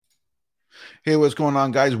Hey, what's going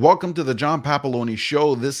on, guys? Welcome to the John Papaloni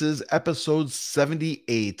Show. This is episode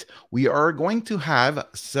 78. We are going to have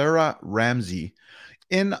Sarah Ramsey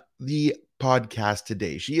in the podcast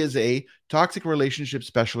today. She is a toxic relationship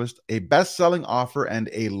specialist, a best selling author,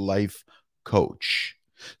 and a life coach.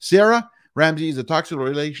 Sarah Ramsey is a toxic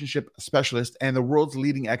relationship specialist and the world's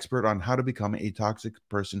leading expert on how to become a toxic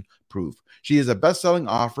person proof. She is a best selling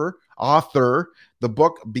author, the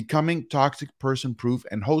book Becoming Toxic Person Proof,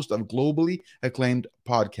 and host of globally acclaimed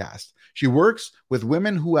podcasts. She works with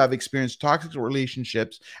women who have experienced toxic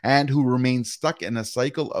relationships and who remain stuck in a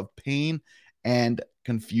cycle of pain and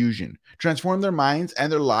confusion. Transform their minds and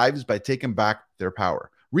their lives by taking back their power,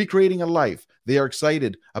 recreating a life they are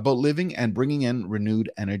excited about living, and bringing in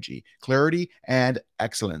renewed energy, clarity, and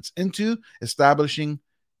excellence into establishing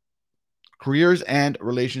careers and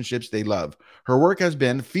relationships they love. Her work has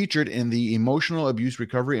been featured in the Emotional Abuse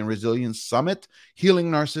Recovery and Resilience Summit,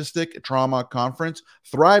 Healing Narcissistic Trauma Conference,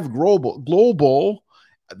 Thrive Global,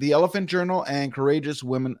 the Elephant Journal, and Courageous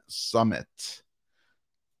Women Summit.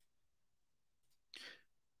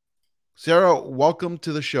 Sarah, welcome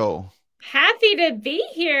to the show. Happy to be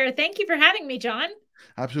here. Thank you for having me, John.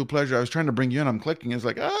 Absolute pleasure. I was trying to bring you in. I'm clicking. It's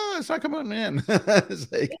like, it's not coming in.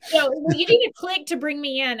 It's like, Well, you need to click to bring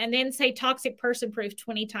me in and then say toxic person proof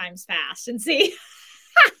 20 times fast and see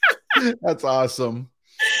that's awesome.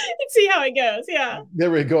 see how it goes. Yeah.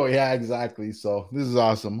 There we go. Yeah, exactly. So this is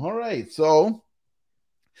awesome. All right. So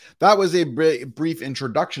that was a brief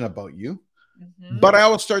introduction about you. But I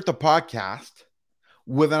always start the podcast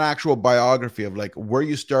with an actual biography of like where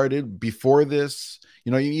you started before this,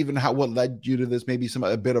 even what led you to this, maybe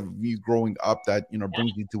a bit of you growing up that,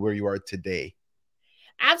 brings you to where you are today.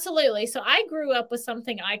 Absolutely. So I grew up with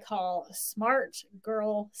something I call smart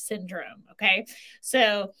girl syndrome. Okay.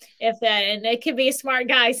 So and it could be a smart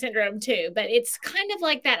guy syndrome too, but it's kind of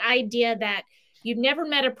like that idea that you've never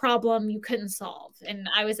met a problem you couldn't solve. And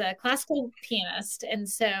I was a classical pianist. And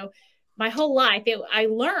so my whole life, I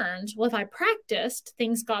learned, well, if I practiced,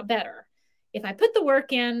 things got better. If I put the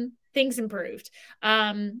work in, things improved.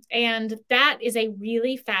 And that is a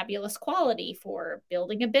really fabulous quality for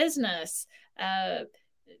building a business,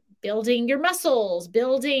 building your muscles,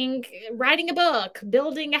 writing a book,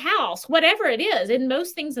 building a house, whatever it is. In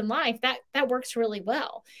most things in life, that works really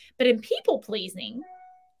well. But in people pleasing,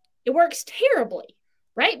 it works terribly,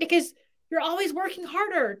 right? Because you're always working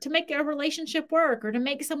harder to make a relationship work or to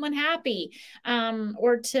make someone happy,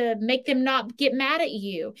 or to make them not get mad at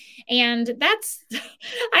you. And that's,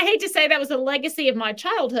 I hate to say that was a legacy of my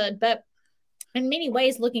childhood, but in many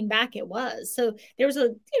ways, looking back, it was. So there was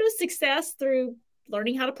a success through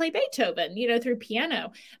learning how to play Beethoven, through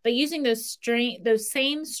piano, but using those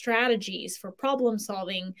same strategies for problem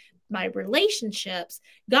solving my relationships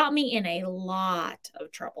got me in a lot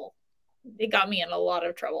of trouble. It got me in a lot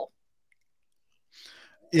of trouble.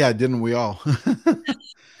 Yeah, didn't we all?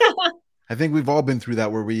 I think we've all been through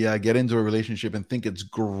that where we get into a relationship and think it's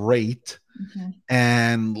great. Mm-hmm.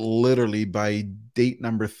 And literally by date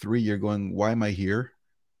number 3, you're going, why am I here?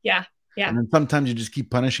 Yeah. Yeah. And then sometimes you just keep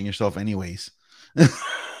punishing yourself anyways. but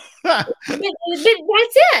that's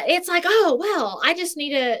it. It's like, oh, well, I just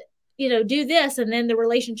need to, do this and then the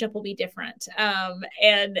relationship will be different.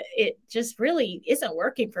 And it just really isn't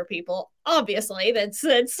working for people. Obviously,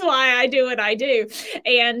 that's why I do what I do.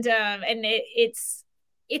 And it's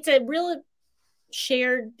a real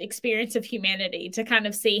shared experience of humanity to kind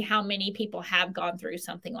of see how many people have gone through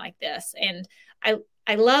something like this. And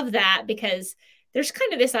I love that because there's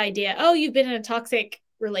kind of this idea, oh, you've been in a toxic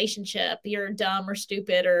relationship, you're dumb or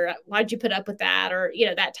stupid, or why'd you put up with that, or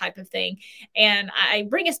that type of thing. And I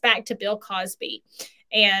bring us back to Bill Cosby,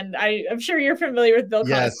 and I'm sure you're familiar with Bill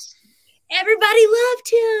yes. Cosby. Everybody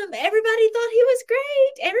loved him. Everybody thought he was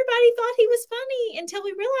great. Everybody thought he was funny until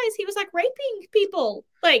we realized he was like raping people.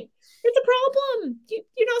 Like, it's a problem.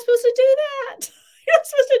 You're not supposed to do that. You're not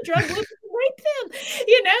supposed to drug them and rape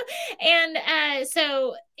them, And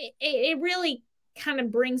so it really kind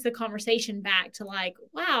of brings the conversation back to like,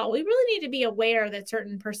 wow, we really need to be aware that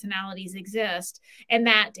certain personalities exist and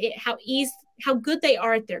that how good they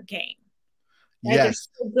are at their game. Right? Yes. They're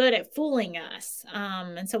so good at fooling us.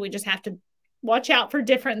 And so we just have to watch out for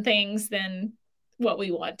different things than what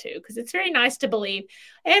we want to, because it's very nice to believe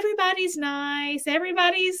everybody's nice,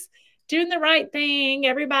 everybody's doing the right thing,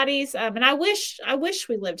 everybody's and I wish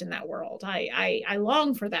we lived in that world. I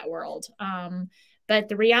long for that world. But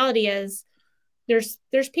the reality is there's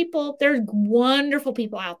wonderful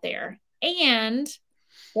people out there, and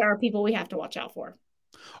there are people we have to watch out for.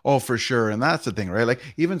 Oh, for sure. And that's the thing, right? Like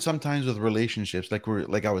even sometimes with relationships,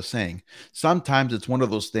 like I was saying, sometimes it's one of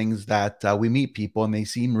those things that we meet people and they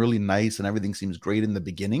seem really nice and everything seems great in the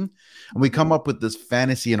beginning, and we come up with this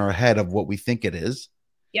fantasy in our head of what we think it is,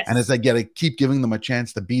 and it's Yes. like, yeah, to keep giving them a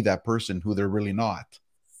chance to be that person who they're really not.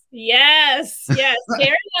 Yes, yes,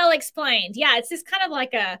 very well explained. Yeah, it's just kind of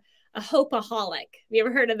like a hopeaholic. Have you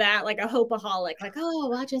ever heard of that? Like a hopeaholic, like,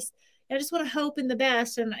 oh, I just want to hope in the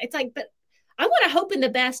best. And it's like, but I want to hope in the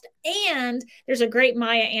best. And there's a great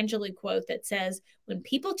Maya Angelou quote that says, when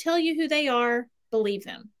people tell you who they are, believe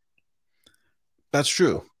them. That's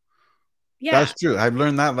true. Yeah. That's true. I've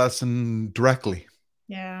learned that lesson directly.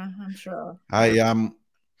 Yeah, I'm sure. Yeah. I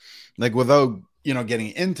like without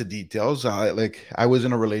getting into details, I was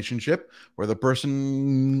in a relationship where the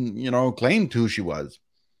person claimed who she was,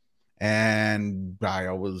 and I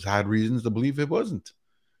always had reasons to believe it wasn't.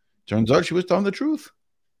 Turns out she was telling the truth,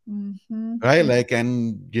 Mm-hmm. right? Like,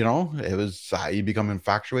 and it was you become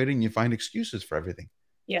infatuated and you find excuses for everything.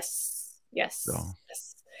 Yes. Yes. So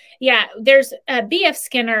Yes. Yeah. There's B.F.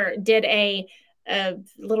 Skinner did a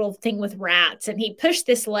little thing with rats, and he pushed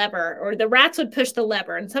this lever, or the rats would push the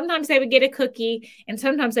lever, and sometimes they would get a cookie and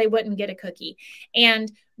sometimes they wouldn't get a cookie.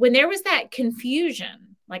 And when there was that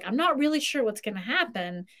confusion, like, I'm not really sure what's going to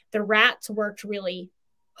happen, the rats worked really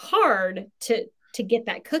hard to get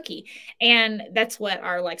that cookie. And that's what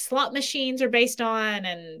our like slot machines are based on,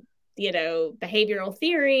 and behavioral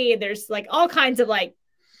theory. There's like all kinds of like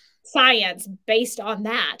science based on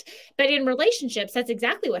that. But in relationships, that's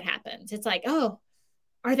exactly what happens. It's like, oh,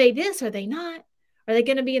 are they this? Are they not? Are they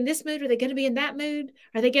going to be in this mood? Are they going to be in that mood?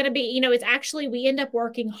 Are they going to be, it's actually, we end up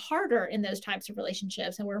working harder in those types of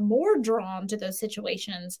relationships, and we're more drawn to those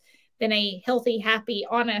situations than a healthy, happy,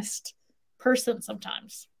 honest person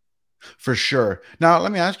sometimes. for sure. Now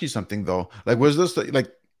let me ask you something though. Like, was this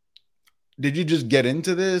like, did you just get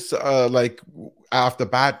into this like off the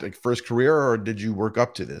bat, like first career, or did you work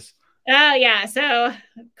up to this? Oh, yeah. So,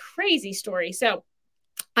 crazy story. So,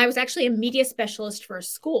 I was actually a media specialist for a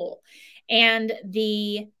school, and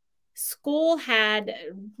the school had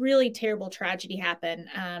really terrible tragedy happen,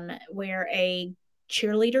 where a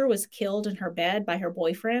cheerleader was killed in her bed by her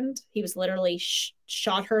boyfriend. He was literally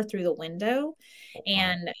shot her through the window, Wow.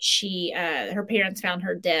 and her parents found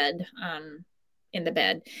her dead in the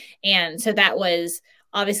bed. And so that was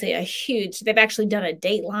obviously a huge. They've actually done a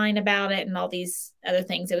Dateline about it and all these other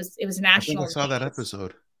things. It was I think I national saw that news.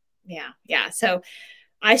 episode. Yeah, yeah. So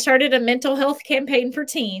I started a mental health campaign for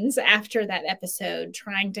teens after that episode,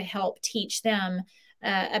 trying to help teach them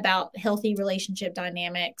about healthy relationship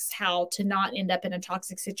dynamics, how to not end up in a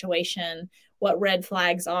toxic situation, what red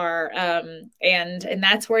flags are, and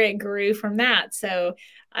that's where it grew from that. So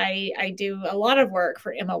I do a lot of work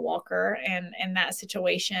for Emma Walker and that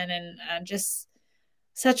situation, and just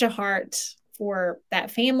such a heart for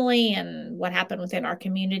that family and what happened within our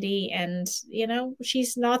community. And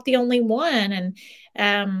she's not the only one.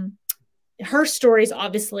 And her story is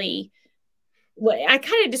obviously what I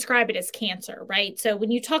kind of describe it as cancer, right? So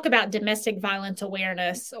when you talk about domestic violence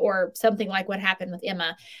awareness or something like what happened with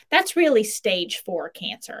Emma, that's really stage 4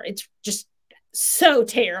 cancer. It's just so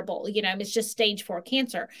terrible. It's just stage 4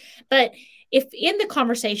 cancer. But if in the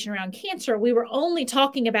conversation around cancer, we were only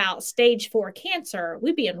talking about stage 4 cancer,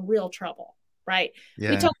 we'd be in real trouble, right? We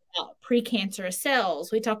Yeah. talk about precancerous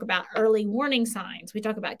cells. We talk about early warning signs. We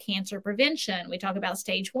talk about cancer prevention. We talk about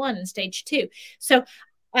stage 1 and stage 2. So,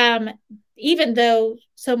 um, even though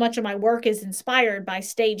so much of my work is inspired by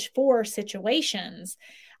stage 4 situations,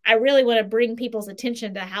 I really want to bring people's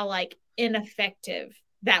attention to how like ineffective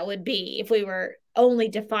that would be if we were only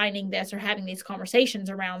defining this or having these conversations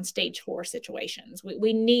around stage 4 situations.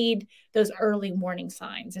 We need those early warning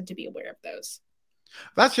signs and to be aware of those.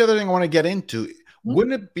 That's the other thing I want to get into. Mhm.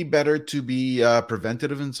 Wouldn't it be better to be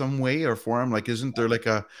preventative in some way or form? Like, isn't there like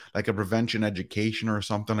a prevention education or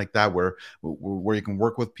something like that where you can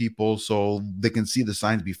work with people so they can see the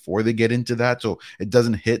signs before they get into that, so it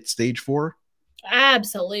doesn't hit stage 4?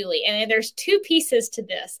 Absolutely. And there's two pieces to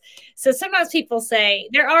this. So sometimes people say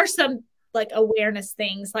there are some like awareness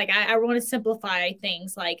things. Like I want to simplify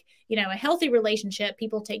things like, a healthy relationship,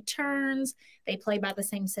 people take turns, they play by the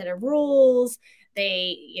same set of rules.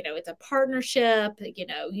 It's a partnership,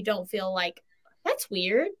 you don't feel like that's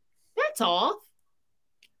weird. That's off.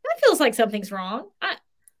 That feels like something's wrong.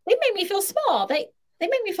 They make me feel small. They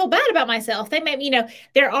make me feel bad about myself. They make me,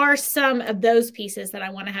 there are some of those pieces that I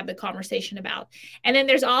want to have the conversation about. And then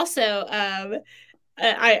there's also,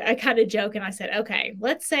 I kind of joke and I said, okay,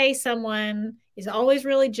 let's say someone is always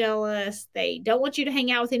really jealous. They don't want you to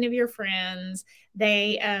hang out with any of your friends.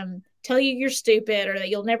 They tell you you're stupid or that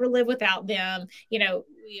you'll never live without them.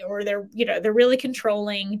 or they're really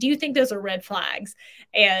controlling. Do you think those are red flags?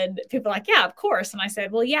 And people are like, yeah, of course. And I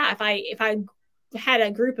said, well, yeah, if I had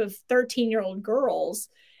a group of 13-year-old girls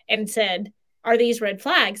and said, are these red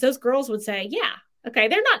flags? Those girls would say, yeah. Okay,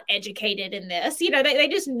 they're not educated in this. They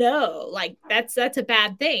just know like that's a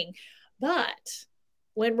bad thing. But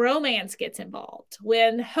when romance gets involved,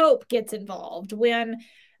 when hope gets involved, when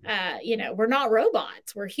we're not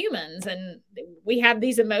robots, we're humans, and we have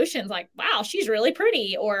these emotions like, wow, she's really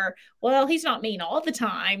pretty, or well, he's not mean all the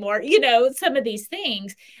time, or some of these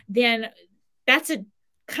things, then that's a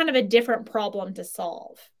kind of a different problem to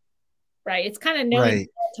solve, right? It's kind of knowing Right.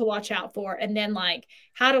 what to watch out for, and then like,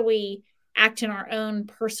 how do we act in our own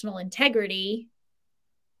personal integrity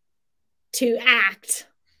to act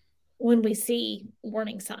when we see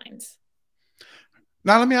warning signs.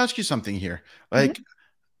 Now, let me ask you something here. Like,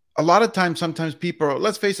 a lot of times, sometimes people,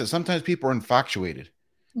 let's face it, sometimes people are infatuated,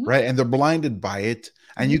 right? And they're blinded by it.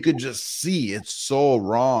 And you could just see it's so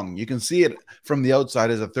wrong. You can see it from the outside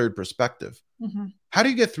as a third perspective. How do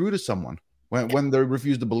you get through to someone when they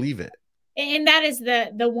refuse to believe it? And that is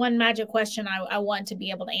the one magic question I want to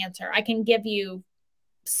be able to answer. I can give you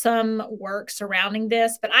some work surrounding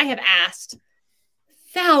this, but I have asked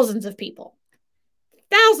thousands of people,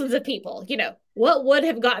 what would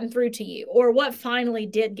have gotten through to you, or what finally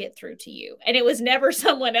did get through to you. And it was never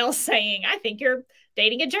someone else saying, I think you're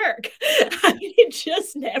dating a jerk. It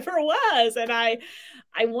just never was. And I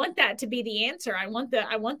want that to be the answer. I want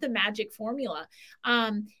the magic formula.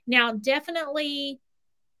 Now, definitely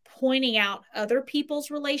pointing out other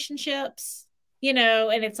people's relationships,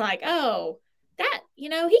 and it's like, oh, that, he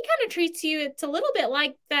kind of treats you, it's a little bit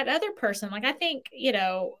like that other person. Like, I think,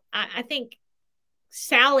 I think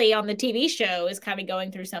Sally on the TV show is kind of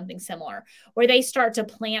going through something similar, where they start to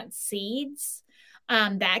plant seeds.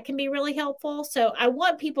 That can be really helpful. So I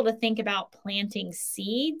want people to think about planting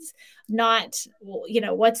seeds, not,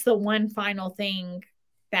 what's the one final thing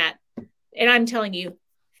that, and I'm telling you,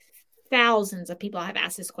 thousands of people have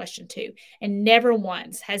asked this question too, and never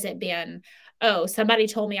once has it been, oh, somebody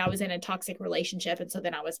told me I was in a toxic relationship and so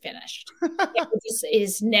then I was finished. It just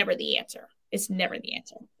is never the answer. It's never the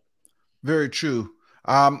answer. Very true.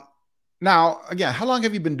 Now, again, how long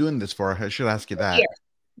have you been doing this for? I should ask you that.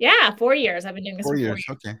 Yeah, 4 years. I've been doing this 4 for years.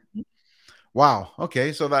 4 years. Okay. Wow.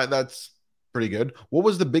 Okay. So that's pretty good. What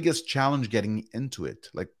was the biggest challenge getting into it?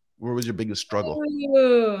 Like, where was your biggest struggle?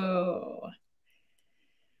 Ooh.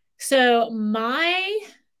 So my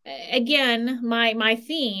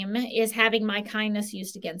theme is having my kindness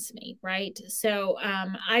used against me, right? So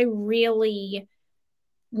I really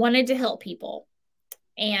wanted to help people.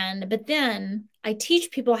 But then I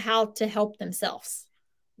teach people how to help themselves,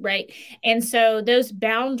 right? And so those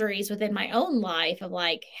boundaries within my own life of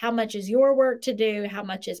like, how much is your work to do? How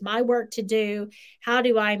much is my work to do? How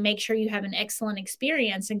do I make sure you have an excellent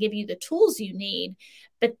experience and give you the tools you need?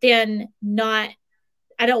 But then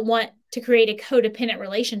I don't want to create a codependent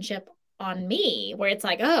relationship on me where it's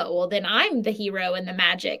like, oh, well, then I'm the hero and the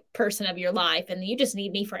magic person of your life and you just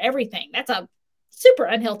need me for everything. That's a super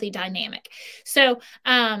unhealthy dynamic. So,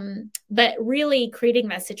 but really creating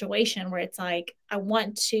that situation where it's like, I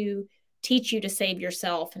want to teach you to save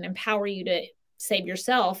yourself and empower you to save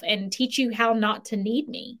yourself and teach you how not to need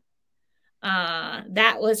me.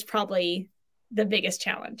 That was probably the biggest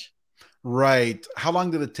challenge. Right. How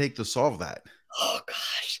long did it take to solve that? Oh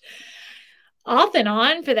gosh. Off and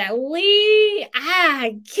on for that.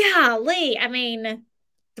 Golly. I mean,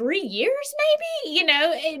 3 years maybe,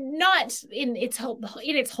 not in its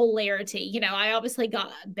hilarity. I obviously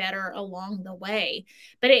got better along the way,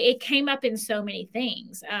 but it came up in so many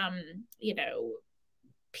things.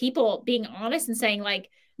 People being honest and saying like,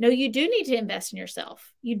 no, you do need to invest in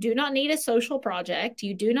yourself. You do not need a social project.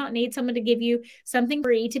 You do not need someone to give you something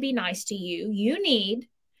free to be nice to you. You need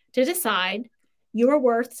to decide you're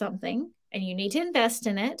worth something and you need to invest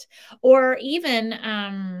in it. Or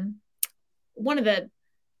even one of the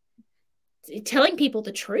telling people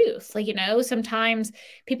the truth. Like, sometimes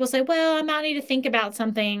people say, well, I might need to think about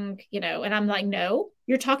something, and I'm like, no,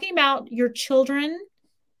 you're talking about your children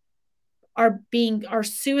are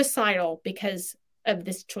suicidal because of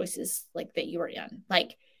this choices like that you are in.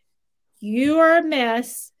 Like, you are a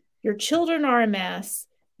mess. Your children are a mess.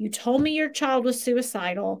 You told me your child was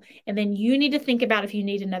suicidal, and then you need to think about if you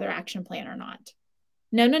need another action plan or not.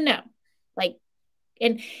 No. Like,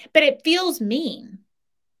 but it feels mean,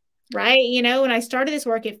 right? When I started this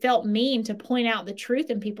work, it felt mean to point out the truth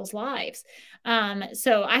in people's lives.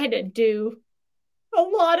 So I had to do a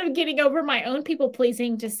lot of getting over my own people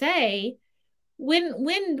pleasing to say, when are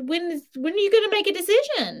you going to make a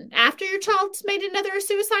decision after your child's made another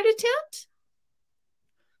suicide attempt?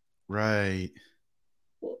 Right.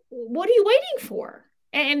 What are you waiting for?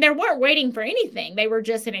 And they weren't waiting for anything. They were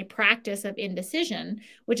just in a practice of indecision,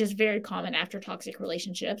 which is very common after toxic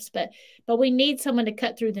relationships. But we need someone to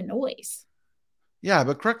cut through the noise. Yeah,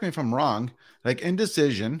 but correct me if I'm wrong. Like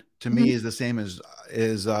indecision to me Mhm. is the same as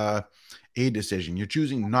is a decision. You're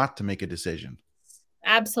choosing not to make a decision.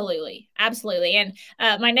 Absolutely, absolutely. And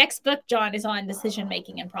my next book, John, is on decision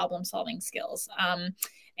making and problem solving skills.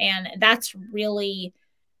 And that's really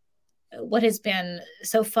what has been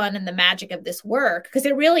so fun and the magic of this work, because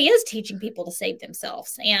it really is teaching people to save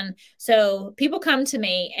themselves. And so people come to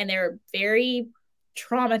me and they're very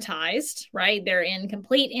traumatized, right? They're in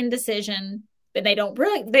complete indecision, but they don't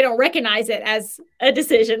recognize it as a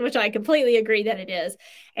decision, which I completely agree that it is.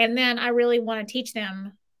 And then I really want to teach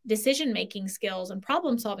them decision making skills and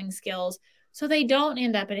problem solving skills, so they don't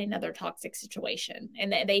end up in another toxic situation,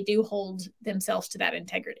 and they do hold themselves to that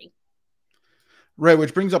integrity. Right,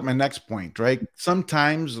 which brings up my next point, right?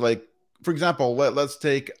 Sometimes, like, for example, let's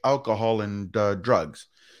take alcohol and drugs.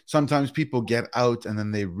 Sometimes people get out and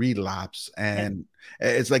then they relapse, Yep. and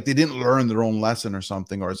it's like they didn't learn their own lesson or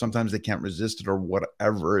something, or sometimes they can't resist it or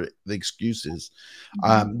whatever the excuse is.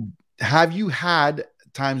 Mm-hmm. Have you had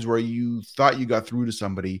times where you thought you got through to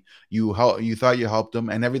somebody, you thought you helped them,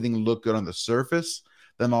 and everything looked good on the surface?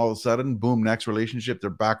 Then all of a sudden, boom, next relationship, they're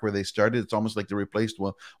back where they started. It's almost like they replaced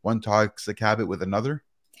one toxic habit with another.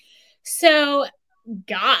 So,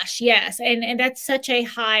 gosh, yes. And that's such a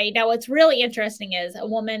high. Now, what's really interesting is a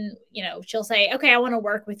woman, she'll say, okay, I want to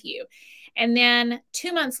work with you. And then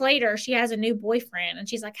 2 months later, she has a new boyfriend and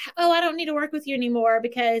she's like, oh, I don't need to work with you anymore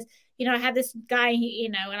because, I have this guy,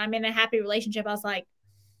 and I'm in a happy relationship. I was like,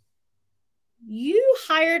 you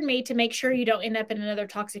hired me to make sure you don't end up in another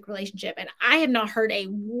toxic relationship. And I have not heard a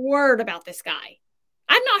word about this guy.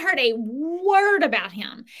 I've not heard a word about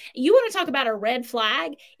him. You want to talk about a red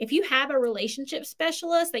flag? If you have a relationship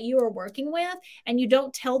specialist that you are working with and you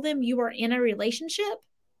don't tell them you are in a relationship,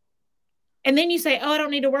 and then you say, oh, I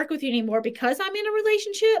don't need to work with you anymore because I'm in a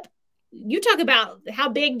relationship, you talk about how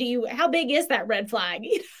big is that red flag?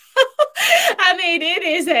 I mean, it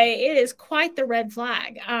is quite the red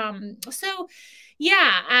flag. So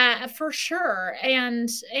yeah, for sure. And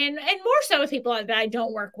more so with people that I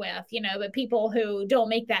don't work with, but people who don't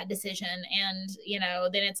make that decision. And,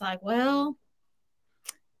 then it's like, well,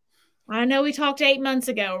 I know we talked 8 months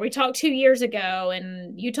ago, or we talked 2 years ago,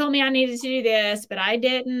 and you told me I needed to do this, but I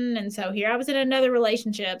didn't. And so here I was in another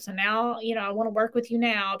relationship. So now, I want to work with you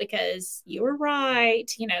now because you were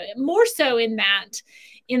right, more so in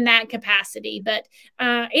that capacity. But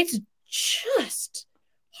it's just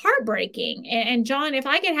heartbreaking. And John, if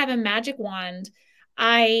I could have a magic wand,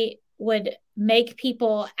 I would make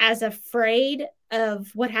people as afraid of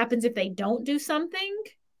what happens if they don't do something,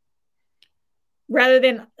 rather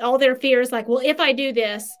than all their fears like, well, if I do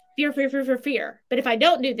this, fear, fear, fear, fear, fear. But if I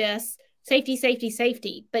don't do this, safety, safety,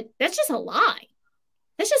 safety. But that's just a lie.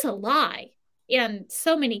 That's just a lie in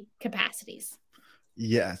so many capacities.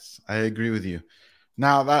 Yes, I agree with you.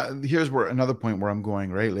 Now that here's where another point where I'm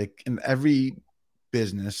going, right? Like in every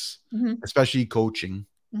business, Mm-hmm. especially coaching,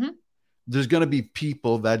 Mm-hmm. there's gonna be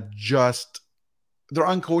people that just they're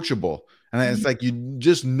uncoachable. And it's Mm-hmm. like you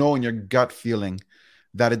just know in your gut feeling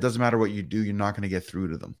that it doesn't matter what you do, you're not going to get through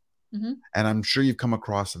to them. Mm-hmm. And I'm sure you've come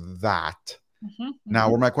across that. Now,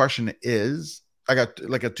 Mm-hmm. where my question is, I got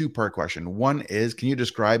like a two-part question. One is, can you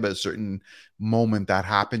describe a certain moment that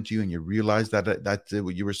happened to you and you realized that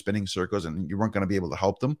you were spinning circles and you weren't going to be able to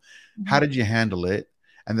help them? Mm-hmm. How did you handle it?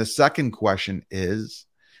 And the second question is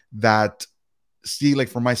that, see, like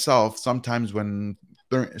for myself, sometimes when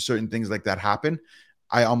certain things like that happen,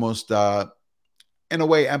 I almost, in a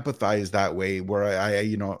way, empathize that way, where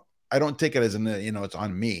I don't take it as it's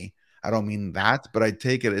on me. I don't mean that, but I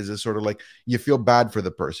take it as a sort of like you feel bad for the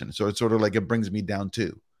person. So it's sort of like it brings me down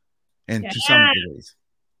too, and Yeah. to some degrees.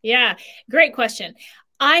 Yeah. Great question.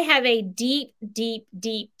 I have a deep, deep,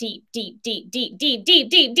 deep, deep, deep, deep, deep, deep, deep,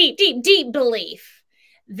 deep, deep, deep, deep belief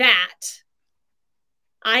that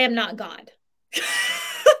I am not God.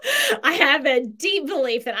 I have a deep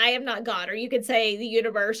belief that I am not God, or you could say the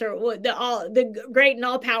universe, or the great and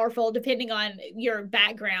all powerful, depending on your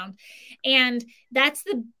background. And that's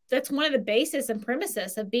one of the basis and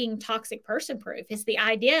premises of being toxic person proof, is the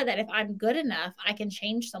idea that if I'm good enough, I can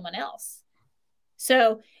change someone else.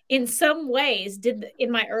 So in some ways,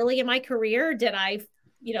 in my career, did I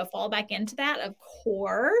fall back into that? Of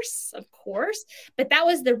course, of course. But that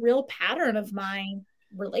was the real pattern of my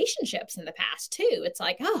relationships in the past too. It's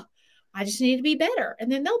like, oh, I just need to be better,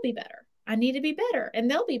 and then they'll be better. I need to be better,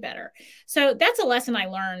 and they'll be better. So that's a lesson I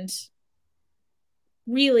learned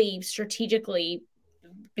really strategically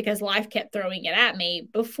because life kept throwing it at me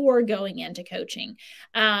before going into coaching.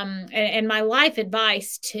 And my life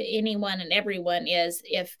advice to anyone and everyone is,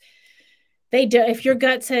 if your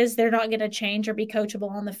gut says they're not going to change or be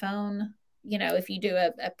coachable on the phone, if you do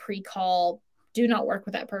a pre-call, do not work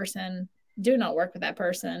with that person. Do not work with that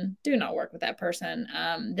person. Do not work with that person.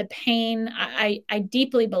 The pain, I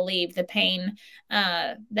deeply believe the pain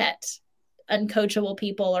that uncoachable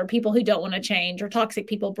people or people who don't want to change or toxic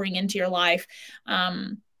people bring into your life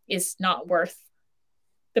is not worth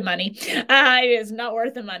the money. It is not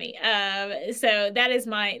worth the money. So that is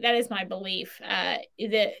my belief.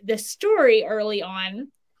 The story early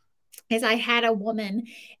on is I had a woman,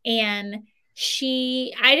 and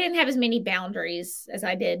I didn't have as many boundaries as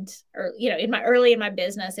I did, or in my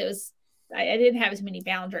business, I didn't have as many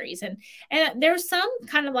boundaries, and there's some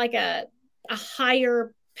kind of like a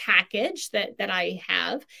higher package that I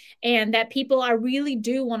have, and that I really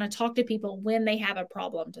do want to talk to people when they have a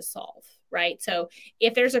problem to solve, right? So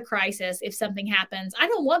if there's a crisis, if something happens, I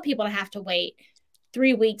don't want people to have to wait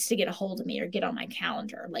 3 weeks to get a hold of me or get on my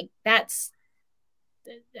calendar. Like that's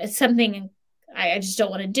something I just don't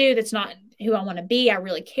want to do. That's not who I want to be. I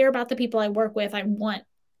really care about the people I work with. I want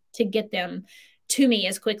to get them to me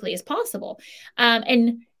as quickly as possible.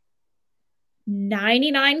 And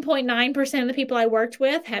 99.9% of the people I worked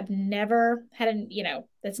with have never had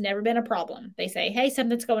that's never been a problem. They say, hey,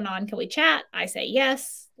 something's going on. Can we chat? I say,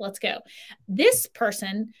 yes, let's go. This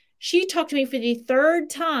person, she talked to me for the third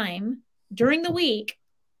time during the week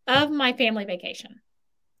of my family vacation.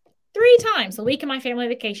 3 times a week of my family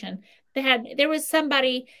vacation. There was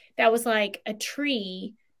somebody that was like a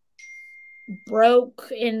tree broke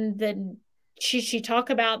she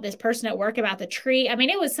talked about this person at work about the tree. I mean,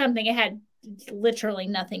 it was something, it had literally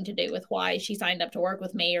nothing to do with why she signed up to work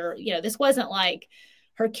with me, or, this wasn't like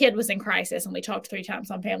her kid was in crisis and we talked 3 times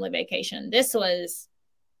on family vacation. This was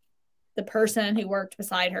the person who worked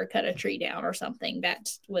beside her cut a tree down or something.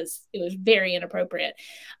 It was very inappropriate.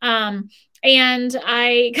 And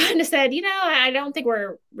I kind of said, I don't think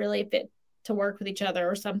we're really fit to work with each other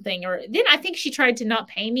or something. Or then I think she tried to not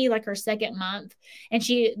pay me like her second month. And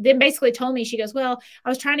she then basically told me, she goes, well, I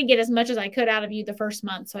was trying to get as much as I could out of you the first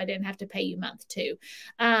month, so I didn't have to pay you month 2.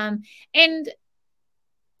 And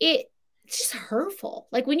it's just hurtful.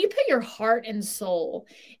 Like when you put your heart and soul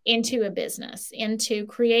into a business, into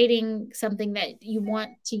creating something that you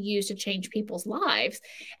want to use to change people's lives,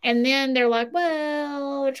 and then they're like,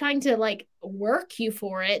 well, they're trying to like work you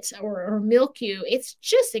for it or milk you. It's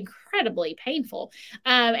just incredibly painful.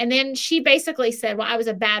 And then she basically said, well, I was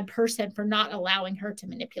a bad person for not allowing her to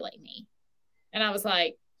manipulate me. And I was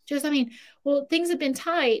like, well, things have been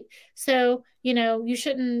tight. So, you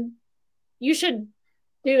should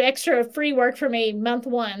do extra free work for me month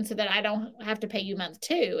 1 so that I don't have to pay you month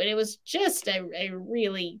 2. And it was just a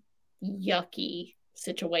really yucky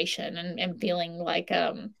situation and feeling like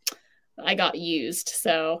I got used.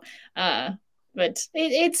 So but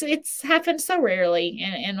it's happened so rarely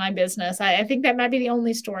in my business. I think that might be the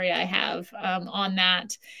only story I have on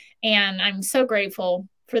that. And I'm so grateful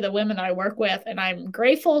for the women I work with, and I'm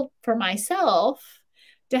grateful for myself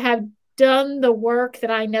to have done the work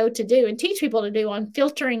that I know to do and teach people to do on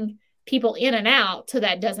filtering people in and out so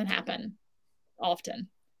that doesn't happen often.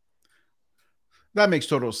 That makes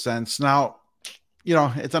total sense. Now,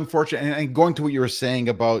 it's unfortunate. And going to what you were saying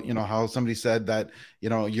about, how somebody said that,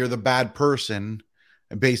 you're the bad person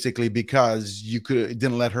basically because you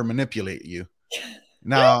didn't let her manipulate you.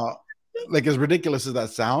 Now, like as ridiculous as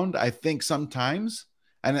that sound, I think sometimes,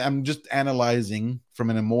 and I'm just analyzing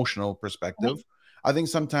from an emotional perspective, right. I think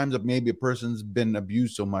sometimes if maybe a person's been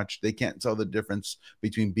abused so much, they can't tell the difference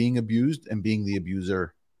between being abused and being the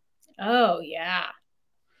abuser. Oh, yeah.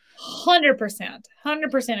 100%.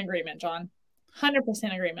 100% agreement, John.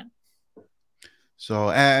 100% agreement.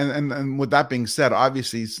 So, and with that being said,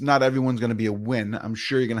 obviously, not everyone's going to be a win. I'm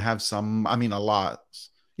sure you're going to have some, a lot.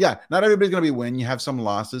 Yeah, not everybody's going to be a win. You have some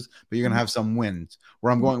losses, but you're going to have some wins.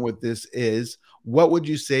 Where I'm going with this is, what would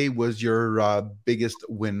you say was your biggest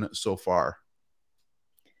win so far?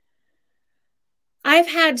 I've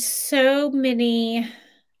had so many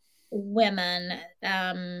women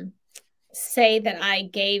say that I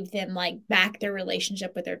gave them like back their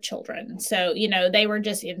relationship with their children. So, they were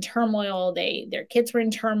just in turmoil. Their kids were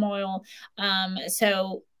in turmoil.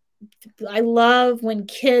 So I love when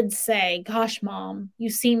kids say, gosh, Mom,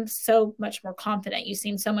 you seem so much more confident. You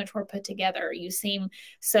seem so much more put together. You seem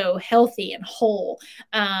so healthy and whole.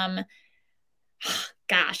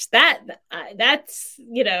 Gosh, that's,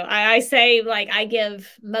 I say, like, I give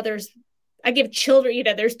children,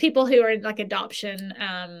 there's people who are in like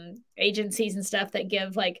adoption agencies and stuff that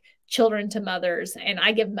give like children to mothers, and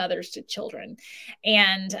I give mothers to children.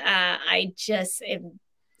 And I just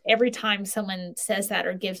every time someone says that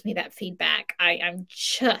or gives me that feedback, I'm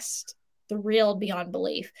just thrilled beyond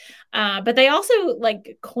belief. But they also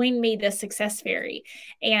like coined me the success fairy,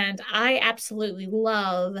 and I absolutely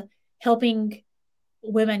love helping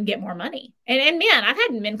women get more money. And men, I've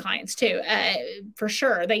had men clients too, for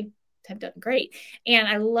sure. They have done great. And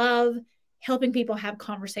I love helping people have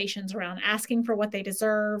conversations around asking for what they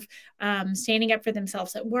deserve, standing up for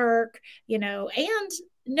themselves at work, and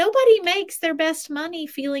nobody makes their best money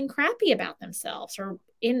feeling crappy about themselves or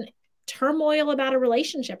in turmoil about a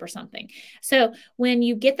relationship or something. So when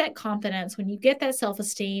you get that confidence, when you get that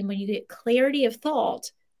self-esteem, when you get clarity of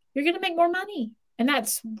thought, you're going to make more money. And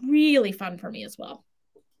that's really fun for me as well.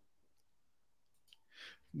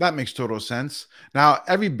 That makes total sense. Now,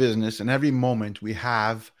 every business and every moment we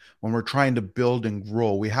have when we're trying to build and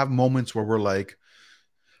grow, we have moments where we're like,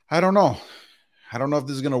 I don't know. I don't know if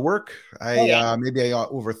this is going to work. Oh, yeah. Maybe I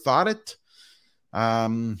overthought it.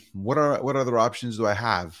 What other options do I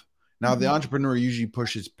have? Now, the entrepreneur usually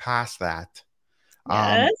pushes past that.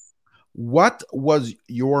 Yes. What was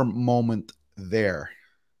your moment there?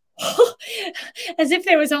 As if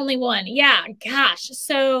there was only one. Yeah, gosh.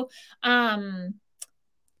 So,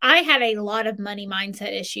 I had a lot of money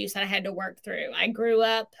mindset issues that I had to work through. I grew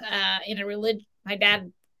up in a religion. My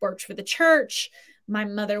dad worked for the church. My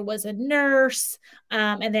mother was a nurse.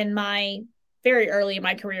 And then very early in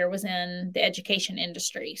my career was in the education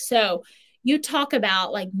industry. So you talk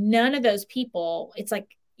about like none of those people, it's like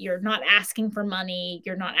you're not asking for money.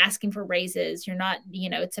 You're not asking for raises. You're not,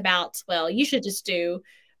 it's about, well, you should just do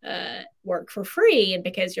work for free and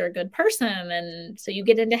because you're a good person and so you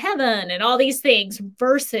get into heaven and all these things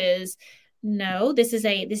versus no, this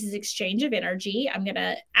is exchange of energy. I'm going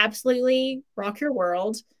to absolutely rock your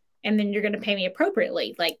world and then you're going to pay me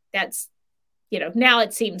appropriately. Like that's, now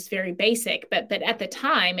it seems very basic, but at the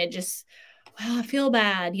time it just, well, I feel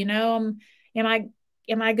bad, am I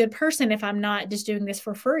a good person if I'm not just doing this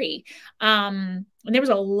for free? And there was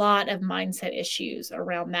a lot of mindset issues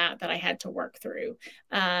around that I had to work through.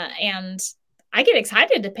 And I get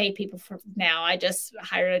excited to pay people for now. I just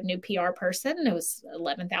hired a new PR person. It was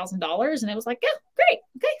 $11,000 and it was like, yeah, great.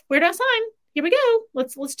 Okay. Where do I sign? Here we go.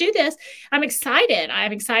 Let's do this. I'm excited.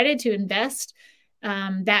 I'm excited to invest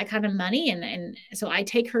that kind of money. And so I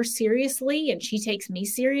take her seriously and she takes me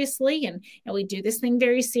seriously. And we do this thing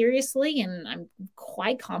very seriously. And I'm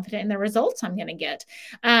quite confident in the results I'm going to get.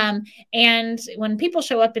 And when people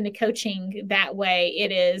show up into coaching that way,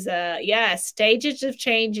 it is, stages of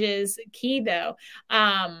change is key though.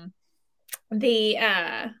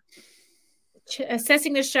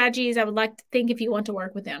 Assessing their strategies, I would like to think if you want to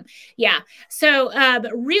work with them. Yeah. So,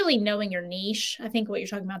 but really knowing your niche, I think what you're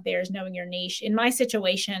talking about there is knowing your niche. In my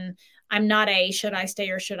situation, I'm not a should I stay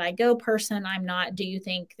or should I go person. I'm not, do you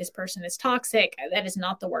think this person is toxic? That is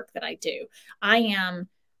not the work that I do. I am,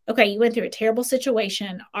 okay, you went through a terrible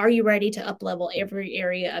situation. Are you ready to up level every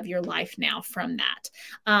area of your life now from that?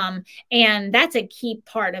 And that's a key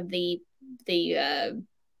part of the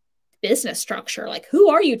business structure. Like, who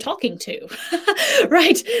are you talking to?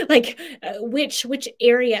 Right? Like, which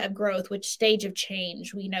area of growth, which stage of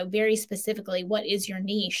change? We know very specifically what is your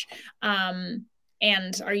niche, and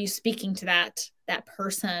are you speaking to that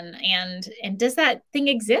person? And does that thing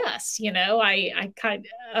exist? I kind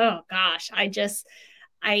of, oh gosh,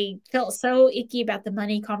 I felt so icky about the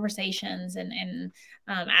money conversations and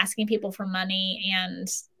asking people for money, and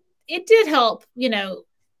it did help,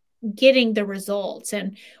 getting the results.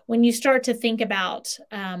 And when you start to think about,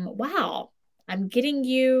 wow, I'm getting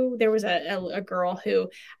you, there was a girl who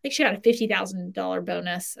I think she got a $50,000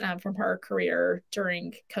 bonus from her career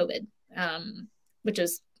during COVID, which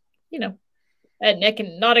is,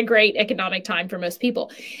 not a great economic time for most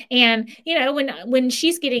people. And, when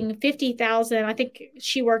she's getting 50,000, I think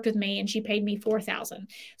she worked with me and she paid me 4,000.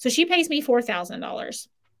 So she pays me $4,000.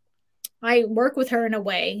 I work with her in a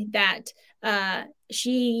way that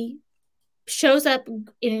she shows up in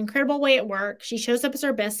an incredible way at work. She shows up as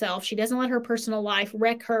her best self. She doesn't let her personal life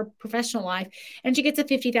wreck her professional life, and she gets a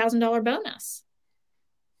 $50,000 bonus.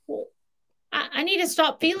 Well, I need to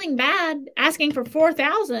stop feeling bad asking for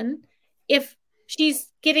 4,000 if she's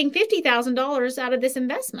getting $50,000 out of this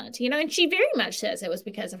investment, and she very much says it was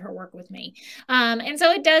because of her work with me. And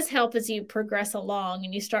so it does help as you progress along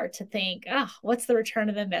and you start to think, oh, what's the return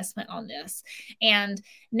of investment on this? And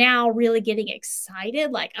now really getting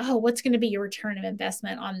excited, like, oh, what's going to be your return of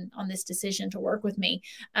investment on this decision to work with me,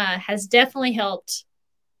 has definitely helped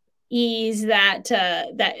ease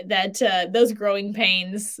those growing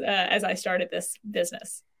pains as I started this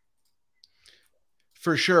business.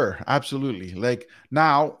 For sure. Absolutely. Like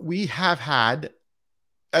now we have had,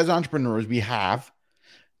 as entrepreneurs, we have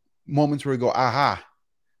moments where we go, aha,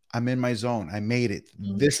 I'm in my zone. I made it.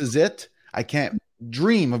 This is it. I can't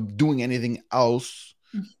dream of doing anything else.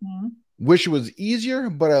 Mm-hmm. Wish it was easier,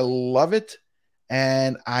 but I love it.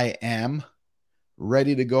 And I am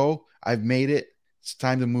ready to go. I've made it. It's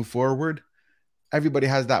time to move forward. Everybody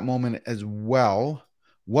has that moment as well.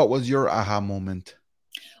 What was your aha moment?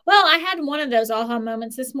 Well, I had one of those aha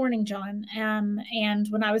moments this morning, John. And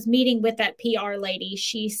when I was meeting with that PR lady,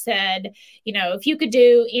 she said, if you could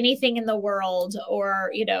do anything in the world,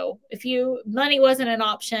 or, if money wasn't an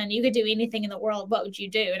option, you could do anything in the world, what would you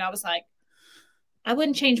do? And I was like, I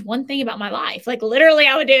wouldn't change one thing about my life. Like literally,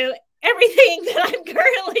 I would do everything that I'm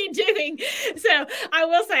currently doing. So I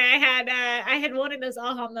will say I had one of those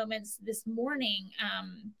aha moments this morning.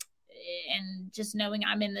 And just knowing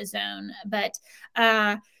I'm in the zone. But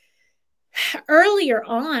earlier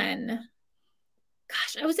on,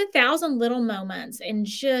 gosh, I was 1,000 little moments and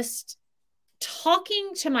just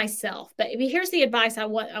talking to myself. But here's the advice I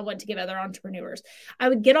want to give other entrepreneurs. I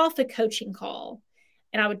would get off the coaching call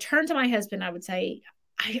and I would turn to my husband. I would say,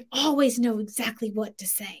 I always know exactly what to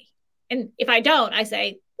say. And if I don't, I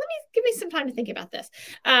say, give me some time to think about this,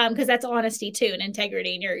 because that's honesty too, and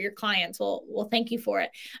integrity, and your clients will thank you for it.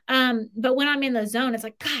 But when I'm in the zone, it's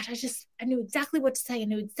like, gosh, I knew exactly what to say. I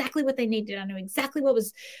knew exactly what they needed. I knew exactly what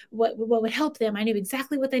would help them. I knew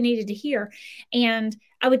exactly what they needed to hear, and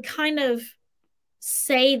I would kind of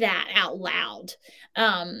say that out loud,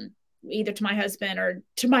 either to my husband or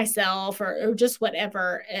to myself, or just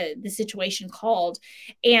whatever the situation called,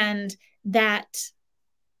 and that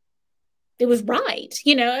it was right.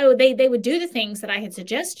 They would do the things that I had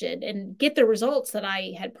suggested and get the results that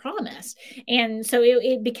I had promised. And so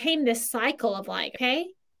it became this cycle of like, okay,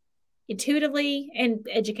 intuitively and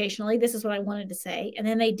educationally, this is what I wanted to say. And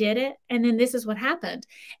then they did it. And then this is what happened.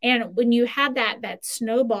 And when you have that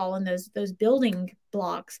snowball and those building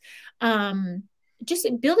blocks, just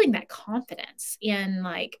building that confidence in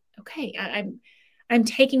like, okay, I'm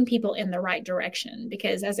taking people in the right direction.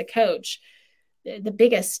 Because as a coach, the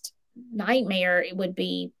biggest nightmare it would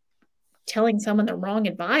be telling someone the wrong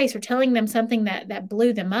advice or telling them something that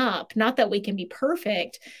blew them up. Not that we can be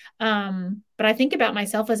perfect, but I think about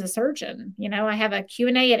myself as a surgeon. I have a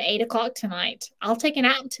Q&A at 8:00 tonight. I'll take a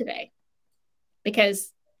nap today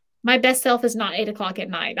because my best self is not 8:00 at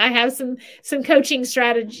night. I have some coaching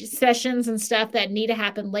strategy sessions and stuff that need to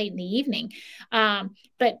happen late in the evening,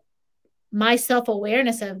 but my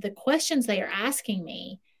self-awareness of the questions they are asking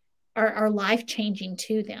me are life-changing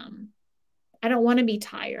to them. I don't want to be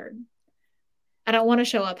tired. I don't want to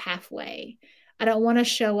show up halfway. I don't want to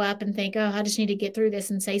show up and think, oh, I just need to get through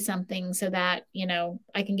this and say something so that,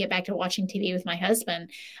 I can get back to watching TV with my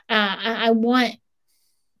husband. I want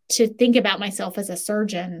to think about myself as a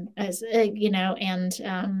surgeon, as and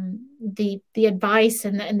the advice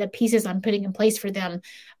and the pieces I'm putting in place for them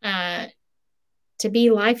to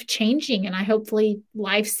be life changing, and I hopefully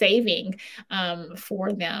life saving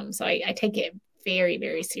for them. So I take it very,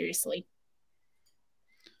 very seriously.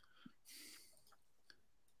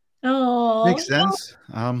 Makes Oh, sense.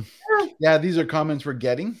 Yeah, these are comments we're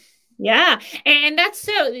getting. yeah. And that's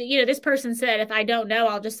so, this person said, if I don't know,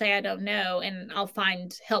 I'll just say I don't know, and I'll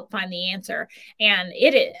help find the answer. And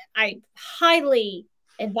I highly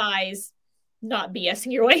advise not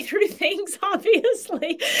BSing your way through things,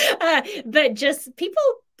 obviously, but just people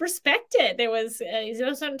respect it. There was,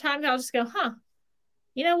 sometimes I'll just go, huh,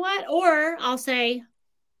 you know what? Or I'll say,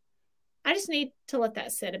 I just need to let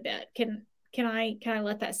that sit a bit. Can I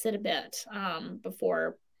let that sit a bit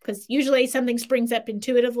before, because usually something springs up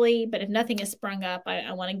intuitively, but if nothing has sprung up,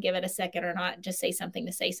 I want to give it a second, or not just say something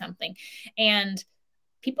to say something. And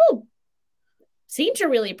people seem to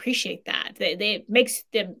really appreciate that. It makes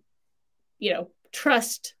them,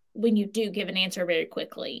 trust when you do give an answer very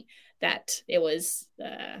quickly, that it was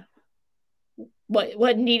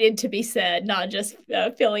what needed to be said, not just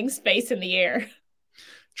filling space in the air.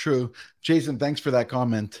 True. Jason, thanks for that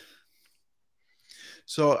comment.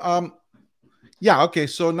 So, yeah, okay.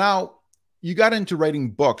 So now you got into writing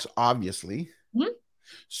books, obviously. Mm-hmm.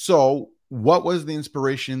 So, what was the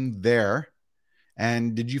inspiration there?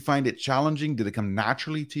 And did you find it challenging? Did it come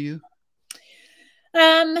naturally to you?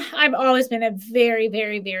 I've always been a very,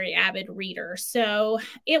 very, very avid reader. So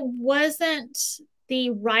it wasn't,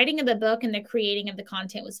 the writing of the book and the creating of the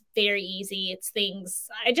content was very easy. It's things,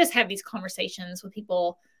 I just have these conversations with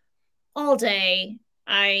people all day.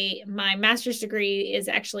 My master's degree is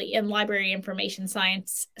actually in library information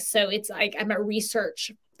science. So it's like I'm a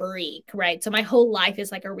research freak, right? So my whole life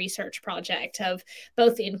is like a research project of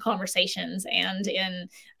both in conversations and in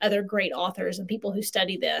other great authors and people who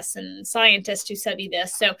study this and scientists who study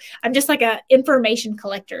this. So I'm just like a information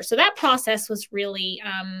collector. So that process was really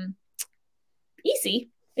easy.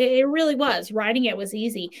 It really was. Writing it was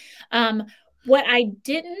easy. What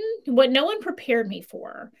no one prepared me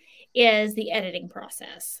for is the editing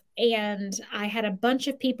process. And I had a bunch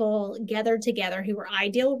of people gathered together who were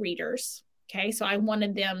ideal readers. Okay. So I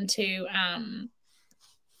wanted them to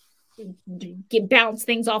bounce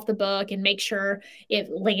things off the book and make sure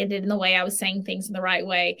it landed in the way I was saying things in the right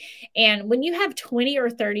way. And when you have 20 or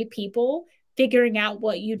 30 people figuring out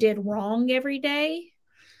what you did wrong every day,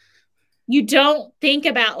 you don't think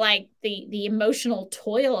about like the emotional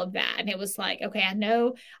toil of that. And it was like, okay, I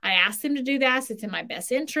know I asked them to do that. It's in my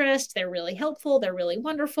best interest. They're really helpful. They're really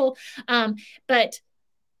wonderful. But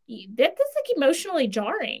that's like emotionally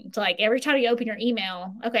jarring. Like every time you open your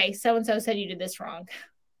email, okay, so-and-so said you did this wrong.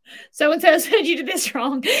 So-and-so said you did this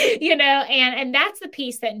wrong, and that's the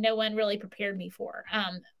piece that no one really prepared me for.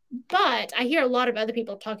 But I hear a lot of other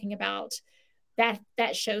people talking about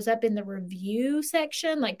that shows up in the review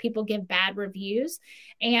section. Like people give bad reviews.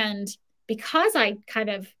 And because I kind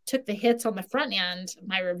of took the hits on the front end,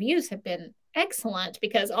 my reviews have been excellent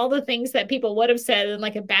because all the things that people would have said in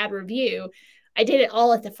like a bad review, I did it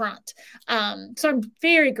all at the front. So I'm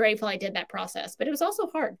very grateful I did that process, but it was also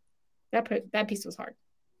hard. That piece was hard.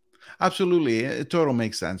 Absolutely. It totally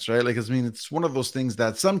makes sense, right? Like, I mean, it's one of those things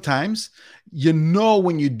that sometimes,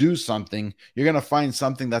 when you do something, you're going to find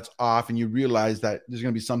something that's off and you realize that there's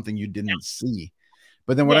going to be something you didn't see.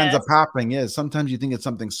 But then what ends up Yes. happening is sometimes you think it's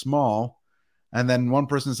something small. And then one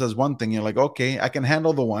person says one thing, you're like, okay, I can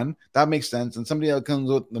handle the one. That makes sense. And somebody else comes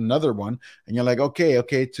with another one, and you're like,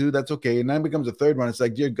 okay, two, that's okay. And then becomes a third one. It's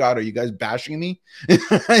like, dear God, are you guys bashing me?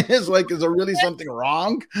 It's like, is there really something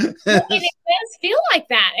wrong? Well, and it does feel like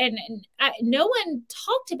that. And no one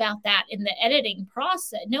talked about that in the editing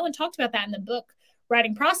process. No one talked about that in the book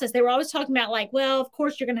writing process. They were always talking about like, well, of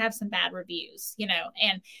course you're going to have some bad reviews,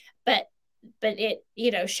 but it,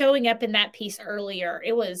 showing up in that piece earlier,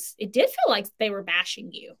 it did feel like they were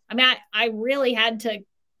bashing you. I mean, I really had to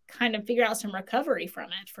kind of figure out some recovery from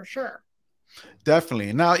it for sure.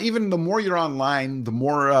 Definitely. Now, even the more you're online, the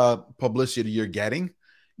more publicity you're getting.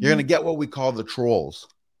 You're going to get what we call the trolls,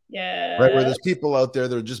 right? Where Yeah. there's people out there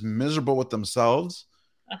that are just miserable with themselves.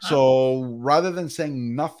 Uh-huh. So rather than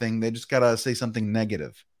saying nothing, they just got to say something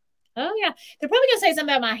negative. Oh yeah, they're probably gonna say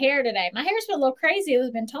something about my hair today. My hair's been a little crazy.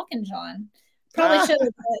 We've been talking, John. Probably Ah, should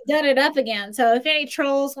have done it up again. So if any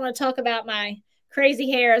trolls want to talk about my crazy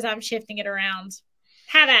hair as I'm shifting it around,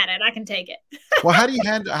 have at it. I can take it. well, how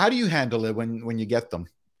do you handle it when you get them?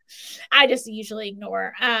 I just usually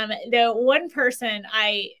ignore. The one person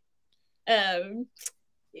I um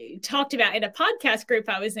talked about in a podcast group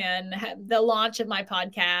I was in, the launch of my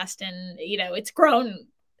podcast, and it's grown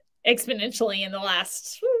exponentially in the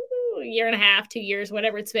last year and a half, 2 years,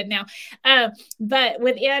 whatever it's been now. But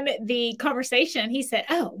within the conversation, he said,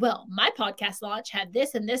 "Oh, well, my podcast launch had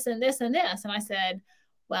this and this and this and this." And I said,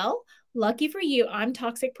 "Well, lucky for you, I'm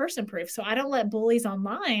toxic person proof. So I don't let bullies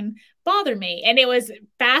online bother me." And it was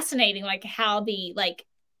fascinating, like how the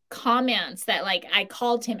comments that like I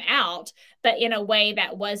called him out, but in a way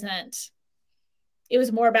that wasn't, it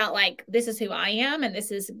was more about like, this is who I am, and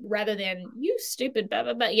this is, rather than you stupid blah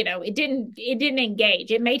blah blah, it didn't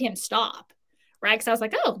engage. It made him stop, right? Because I was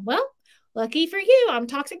like, oh well, lucky for you, I'm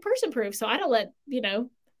toxic person proof, so I don't let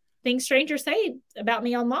things strangers say about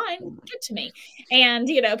me online get to me. And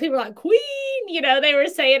people are like, queen, they were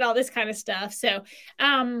saying all this kind of stuff. So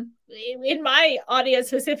in my audience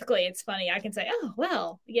specifically, it's funny, I can say, oh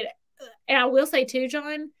well, and I will say too,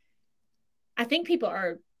 John, I think people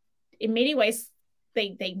are in many ways,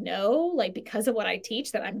 they know, like, because of what I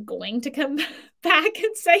teach, that I'm going to come back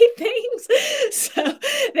and say things. So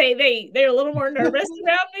they're a little more nervous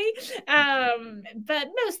around me. But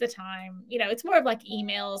most of the time, it's more of like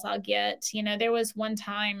emails I'll get. There was one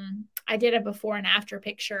time I did a before and after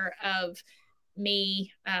picture of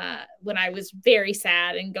me when I was very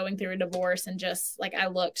sad and going through a divorce, and just like I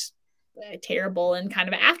looked terrible, and kind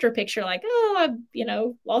of after picture like, oh, I've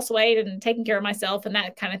lost weight and taking care of myself and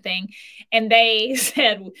that kind of thing. And they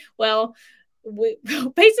said, well,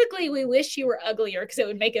 basically we wish you were uglier because it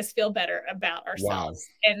would make us feel better about Wow. ourselves.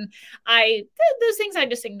 And those things I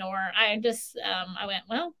just ignore. I went,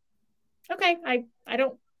 well, okay,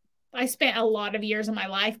 I spent a lot of years of my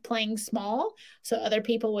life playing small so other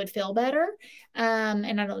people would feel better,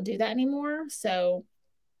 and I don't do that anymore. So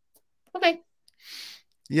okay.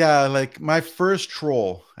 Yeah, like my first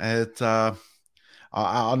troll, I'll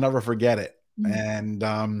never forget it. Mm.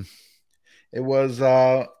 And it was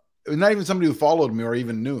not even somebody who followed me or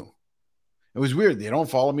even knew. It was weird. They don't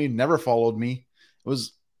follow me, never followed me. It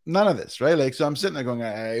was none of this, right? Like, so I'm sitting there going,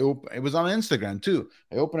 it was on Instagram too.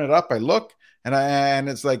 I open it up, I look, and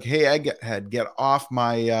it's like, hey, get off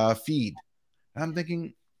my feed. And I'm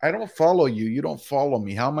thinking, I don't follow you. You don't follow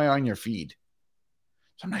me. How am I on your feed?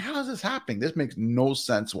 So I'm like, how is this happening? This makes no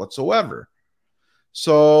sense whatsoever.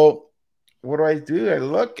 So what do? I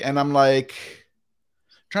look and I'm like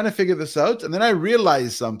trying to figure this out. And then I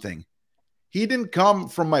realized something. He didn't come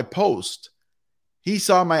from my post. He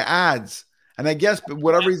saw my ads. And I guess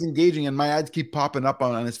whatever he's engaging in, my ads keep popping up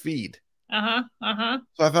on his feed. Uh-huh. Uh-huh.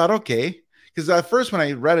 So I thought, okay. Because at first, when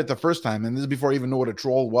I read it the first time, and this is before I even know what a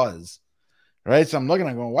troll was, right? So I'm looking,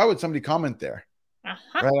 I'm going, why would somebody comment there?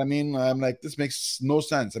 Uh-huh. Right? I mean, I'm like, this makes no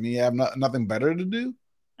sense. I mean, you have nothing better to do.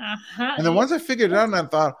 Uh-huh. And then once I figured it out, and I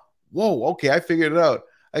thought, whoa, okay, I figured it out.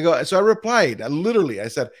 So I replied, I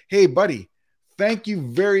said, hey, buddy, thank you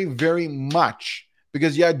very, very much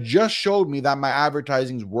because you had just showed me that my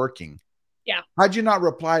advertising's working. Yeah. Had you not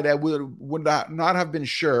replied, I would not have been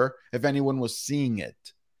sure if anyone was seeing it.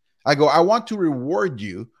 I go, I want to reward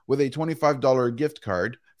you with a $25 gift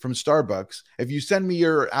card from Starbucks. If you send me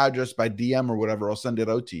your address by DM or whatever, I'll send it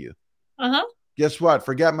out to you. Uh-huh. Guess what?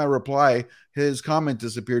 Forget my reply. His comment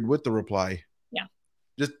disappeared with the reply. Yeah.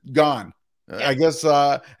 Just gone. Yeah. I guess.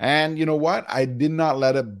 And you know what? I did not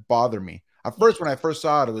let it bother me. At first, when I first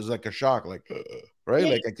saw it, it was like a shock, like, right?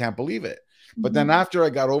 Like, I can't believe it. But then after I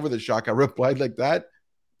got over the shock, I replied like that,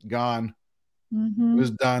 gone. It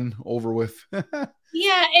was done, over with.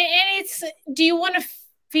 Yeah. And it's, do you want to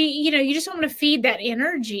feed, you just want to feed that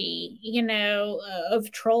energy,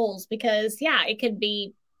 of trolls because, yeah, it could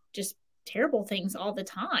be just terrible things all the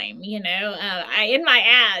time. In my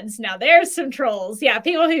ads now there's some trolls. Yeah,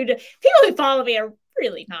 people who follow me are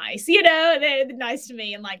really nice. They're nice to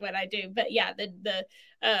me and like what I do. But yeah,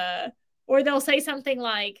 or they'll say something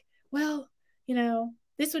like, well,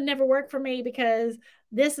 this would never work for me because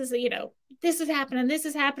this is this is happening, this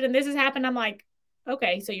is happening, this is happening. I'm like,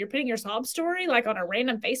 okay, so you're putting your sob story like on a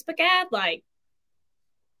random Facebook ad, like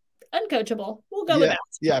uncoachable. We'll go with that.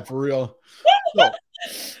 Yeah, for real. So,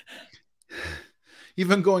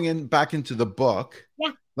 even going back into the book,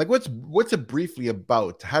 yeah, like what's it briefly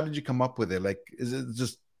about? How did you come up with it? Like, is it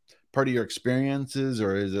just part of your experiences,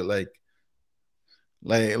 or is it like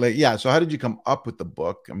yeah? So how did you come up with the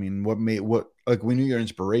book? I mean, like, we knew your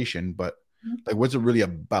inspiration, but like, what's it really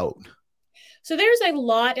about? So there's a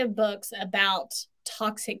lot of books about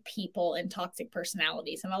toxic people and toxic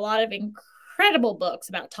personalities, and a lot of incredible books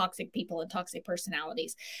about toxic people and toxic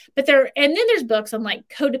personalities. And then there's books on like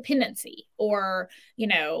codependency, or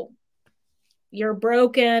you're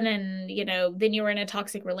broken and then you're in a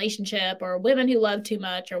toxic relationship, or women who love too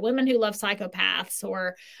much, or women who love psychopaths,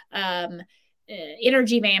 or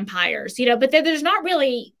energy vampires. But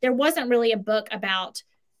there wasn't really a book about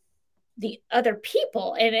the other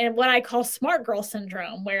people and what I call smart girl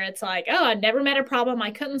syndrome, where it's like, oh, I never met a problem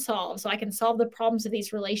I couldn't solve, so I can solve the problems of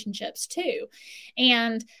these relationships too.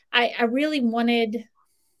 And I really wanted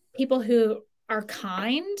people who are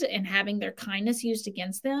kind and having their kindness used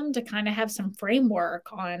against them to kind of have some framework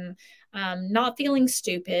on not feeling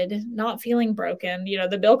stupid, not feeling broken,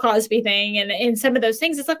 the Bill Cosby thing and some of those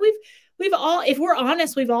things. It's like we've all, if we're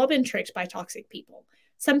honest, we've all been tricked by toxic people.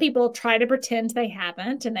 Some people try to pretend they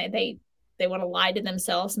haven't, and they want to lie to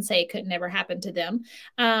themselves and say it could never happen to them.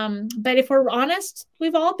 But if we're honest,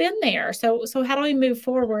 we've all been there. So how do we move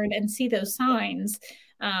forward and see those signs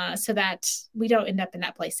so that we don't end up in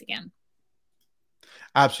that place again?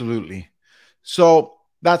 Absolutely. So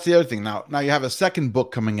that's the other thing. Now you have a second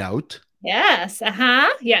book coming out. Yes.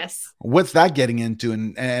 Yes. What's that getting into,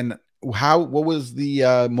 and what was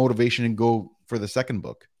the motivation to go for the second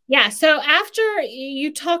book? Yeah. So after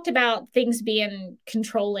you talked about things being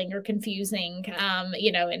controlling or confusing,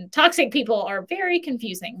 and toxic people are very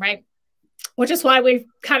confusing, right? Which is why we've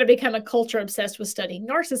kind of become a culture obsessed with studying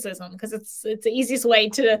narcissism, because it's the easiest way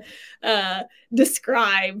to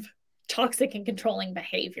describe toxic and controlling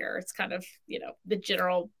behavior. It's kind of, the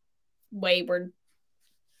general way we're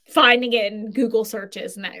finding it in Google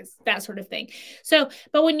searches and that sort of thing. So,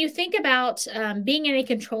 but when you think about being in a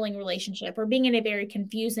controlling relationship or being in a very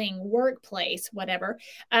confusing workplace, whatever,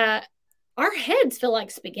 our heads feel like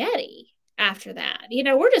spaghetti after that.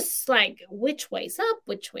 We're just like, which way's up,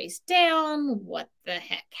 which way's down, what the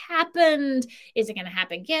heck happened? Is it going to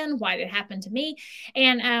happen again? Why did it happen to me?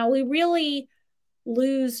 And we really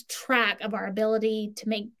lose track of our ability to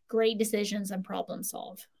make great decisions and problem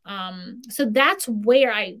solve. So that's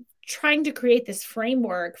where I trying to create this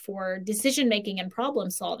framework for decision making and problem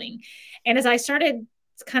solving. And as I started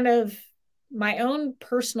kind of my own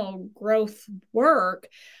personal growth work,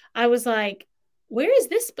 I was like, where is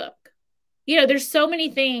this book? There's so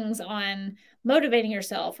many things on motivating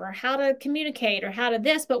yourself or how to communicate or how to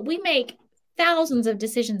this, but we make thousands of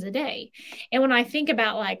decisions a day. And when I think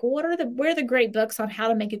about like, where are the great books on how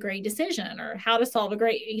to make a great decision or how to solve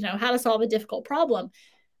how to solve a difficult problem,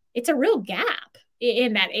 it's a real gap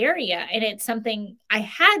in that area. And it's something I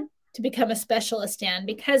had to become a specialist in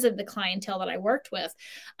because of the clientele that I worked with.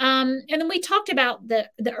 And then we talked about the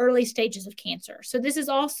early stages of cancer. So this is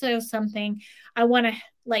also something I want to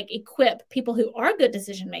like equip people who are good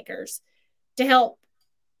decision makers to help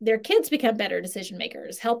their kids become better decision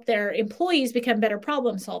makers, help their employees become better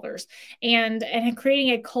problem solvers, and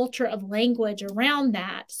creating a culture of language around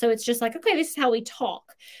that. So it's just like, okay, this is how we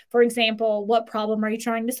talk. For example, what problem are you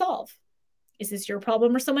trying to solve? Is this your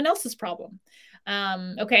problem or someone else's problem?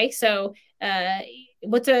 Okay, so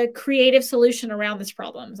what's a creative solution around this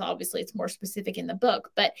problem? So obviously, it's more specific in the book,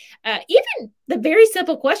 but even the very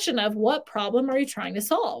simple question of what problem are you trying to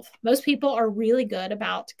solve? Most people are really good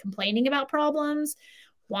about complaining about problems,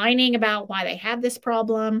 whining about why they have this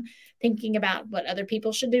problem, thinking about what other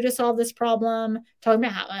people should do to solve this problem, talking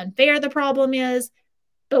about how unfair the problem is.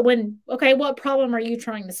 But okay, what problem are you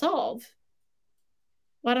trying to solve?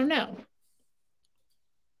 Well, I don't know.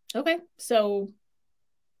 Okay, so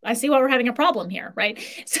I see why we're having a problem here, right?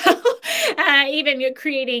 So even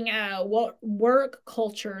creating work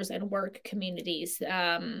cultures and work communities,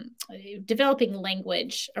 developing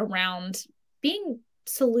language around being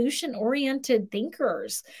solution-oriented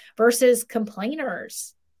thinkers versus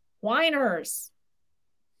complainers, whiners.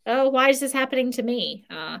 Oh, why is this happening to me?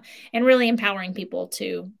 And really empowering people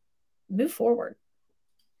to move forward.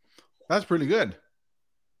 That's pretty good.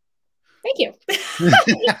 Thank you.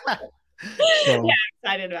 So, yeah,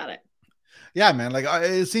 excited about it. Yeah, man. Like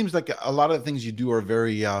it seems like a lot of the things you do are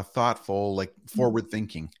very thoughtful, like forward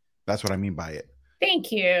thinking. That's what I mean by it.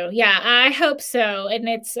 Thank you. Yeah, I hope so. And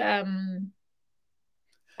it's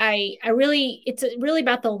it's really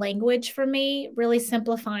about the language for me, really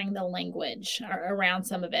simplifying the language around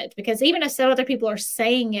some of it, because even if some other people are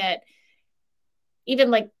saying it,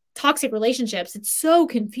 even like toxic relationships, it's so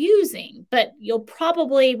confusing, but you'll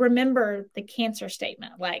probably remember the cancer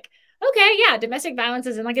statement. Like, okay, yeah, domestic violence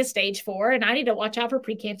is in like a stage 4 and I need to watch out for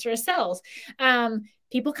precancerous cells.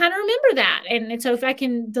 People kind of remember that. And so if I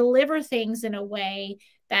can deliver things in a way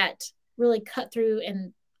that really cut through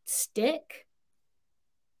and stick,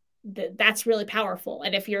 that's really powerful.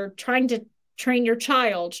 And if you're trying to train your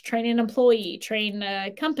child, train an employee, train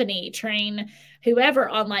a company, train whoever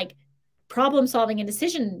on like problem solving and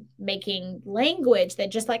decision making language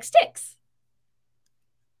that just like sticks,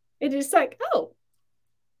 it's just like, oh,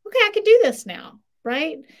 okay, I can do this now,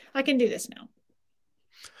 right? I can do this now.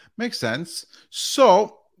 Makes sense.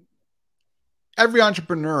 So every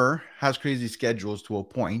entrepreneur has crazy schedules to a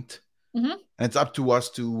point. Mm-hmm. And it's up to us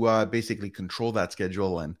to basically control that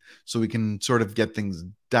schedule, and so we can sort of get things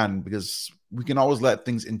done, because we can always let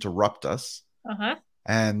things interrupt us. Uh-huh.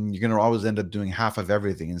 And you're going to always end up doing half of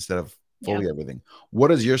everything instead of fully everything. What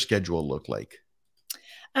does your schedule look like?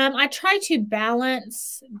 I try to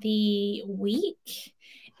balance the week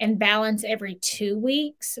and balance every 2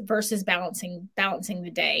 weeks versus balancing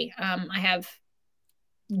the day. I have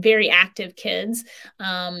very active kids.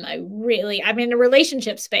 I'm in a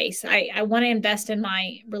relationship space. I want to invest in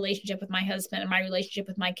my relationship with my husband and my relationship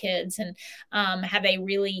with my kids, and have a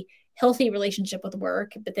really healthy relationship with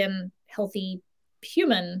work, but then healthy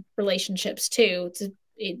human relationships too.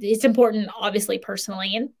 It's important, obviously,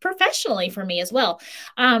 personally and professionally for me as well.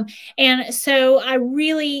 And so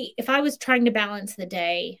if I was trying to balance the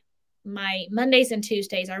day, my Mondays and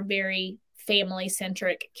Tuesdays are very family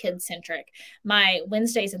centric, kid centric. My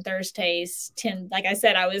Wednesdays and Thursdays like I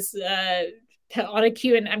said, I was on a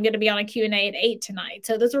Q and I'm going to be on a Q&A at 8 tonight.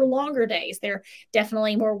 So those are longer days. They're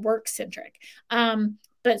definitely more work centric.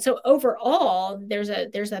 But so overall, there's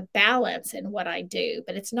a balance in what I do,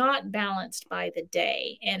 but it's not balanced by the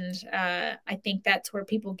day. And I think that's where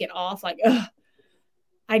people get off, like, oh,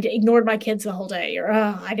 I ignored my kids the whole day, or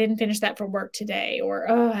oh, I didn't finish that for work today, or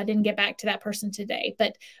oh, I didn't get back to that person today.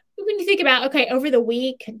 But when you think about, okay, over the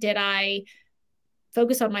week, did I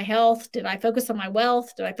focus on my health? Did I focus on my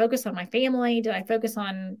wealth? Did I focus on my family? Did I focus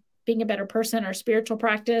on being a better person or spiritual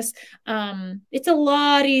practice? It's a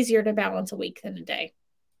lot easier to balance a week than a day.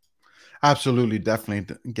 Absolutely,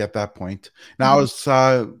 definitely get that point. Now, I was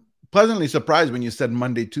pleasantly surprised when you said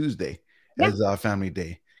Monday, Tuesday as a family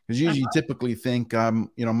day, because usually typically think,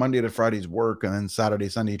 Monday to Friday's work, and then Saturday,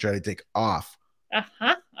 Sunday, you try to take off.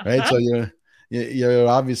 right? Uh-huh. So you're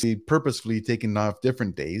obviously purposefully taking off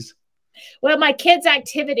different days. Well, my kids'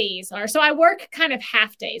 activities are, so I work kind of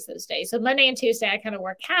half days those days. So Monday and Tuesday, I kind of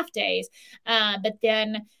work half days. But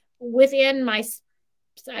then within my,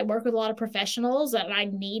 I work with a lot of professionals and I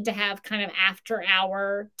need to have kind of after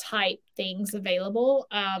hour type things available.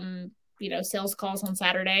 Sales calls on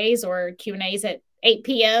Saturdays or Q&As at 8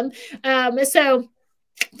 p.m. So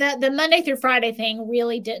the Monday through Friday thing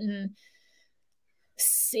really didn't,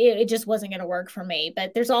 it just wasn't going to work for me.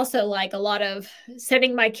 But there's also like a lot of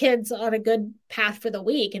setting my kids on a good path for the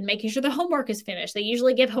week and making sure the homework is finished. They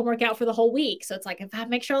usually give homework out for the whole week. So it's like, if I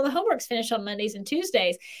make sure all the homework's finished on Mondays and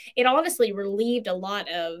Tuesdays, it honestly relieved a lot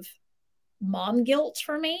of mom guilt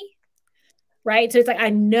for me. Right. So it's like, I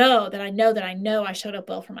know I showed up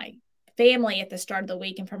well for my family at the start of the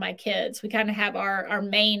week and for my kids. We kind of have our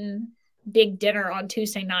main big dinner on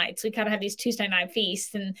Tuesday nights. We kind of have these Tuesday night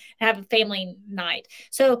feasts and have a family night.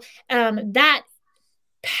 So that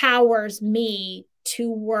powers me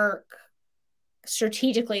to work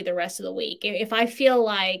strategically the rest of the week. If I feel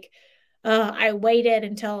like I waited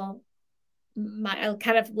until I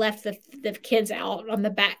kind of left the kids out on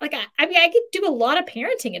the back. Like, I mean, I could do a lot of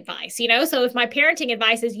parenting advice, So if my parenting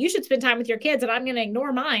advice is you should spend time with your kids and I'm going to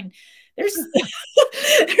ignore mine, there's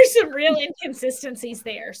there's some real inconsistencies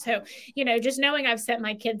there. So, just knowing I've set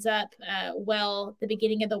my kids up well at the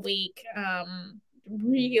beginning of the week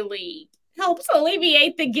really helps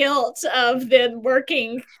alleviate the guilt of then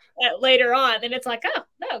working later on. And it's like, oh,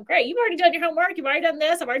 no, great. You've already done your homework. You've already done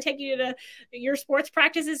this. I've already taken you to your sports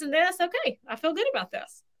practices and this. Okay. I feel good about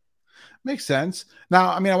this. Makes sense.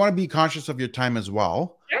 Now, I mean, I want to be conscious of your time as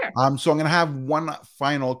well. Sure. So I'm going to have one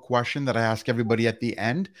final question that I ask everybody at the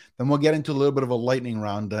end. Then we'll get into a little bit of a lightning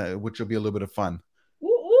round, which will be a little bit of fun.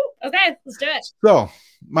 Ooh. Okay, let's do it. So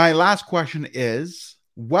my last question is,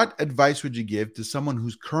 what advice would you give to someone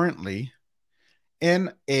who's currently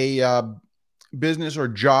in a business or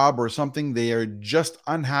job or something? They are just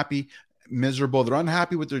unhappy, miserable. They're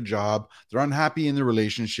unhappy with their job. They're unhappy in their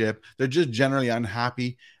relationship. They're just generally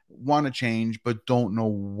unhappy, want to change, but don't know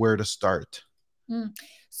where to start.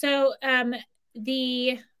 So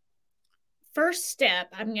the first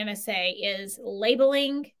step I'm going to say is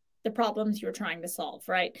labeling the problems you're trying to solve,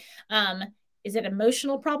 right? Is it an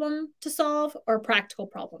emotional problem to solve or a practical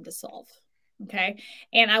problem to solve? Okay.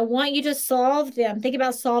 And I want you to solve them. Think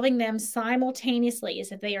about solving them simultaneously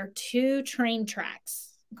as if they are two train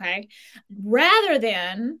tracks. Okay. Rather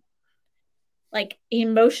than like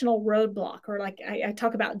emotional roadblock, or like I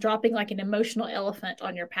talk about dropping like an emotional elephant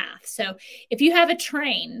on your path. So if you have a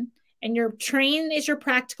train and your train is your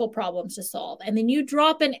practical problems to solve, and then you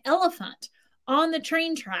drop an elephant on the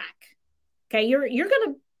train track, okay, you're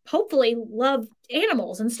going to hopefully love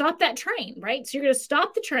animals and stop that train, right? So you're going to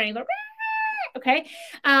stop the train. Okay.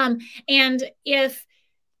 And if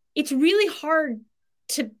it's really hard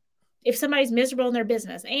to, if somebody's miserable in their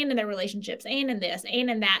business and in their relationships and in this and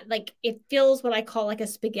in that, like it feels what I call like a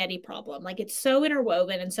spaghetti problem. Like it's so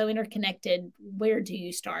interwoven and so interconnected. Where do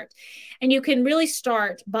you start? And you can really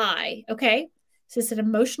start by, okay, is this an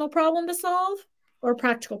emotional problem to solve or a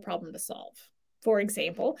practical problem to solve? For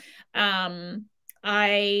example,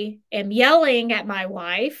 I am yelling at my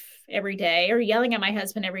wife every day or yelling at my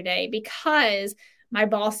husband every day because my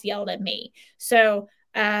boss yelled at me. So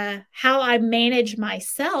how I manage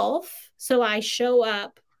myself so I show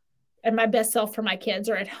up at my best self for my kids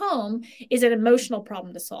or at home is an emotional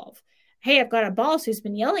problem to solve. Hey, I've got a boss who's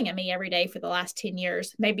been yelling at me every day for the last 10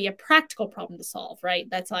 years, maybe a practical problem to solve, right?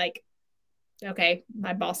 That's like, okay,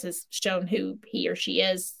 my boss has shown who he or she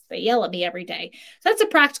is. They yell at me every day. So that's a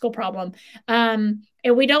practical problem. And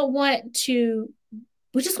we just want to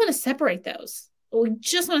separate those. We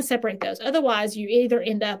just want to separate those. Otherwise, you either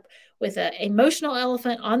end up with an emotional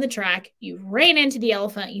elephant on the track. You've ran into the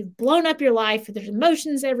elephant. You've blown up your life. There's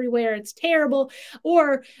emotions everywhere. It's terrible.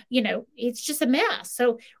 Or, it's just a mess.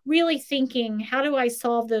 So really thinking, how do I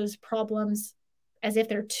solve those problems as if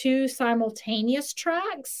they're two simultaneous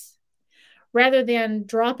tracks rather than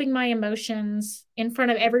dropping my emotions in front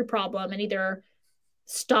of every problem and either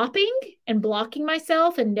stopping and blocking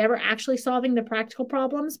myself and never actually solving the practical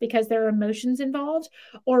problems because there are emotions involved,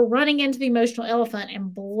 or running into the emotional elephant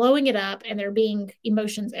and blowing it up and there being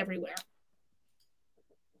emotions everywhere.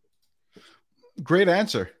 Great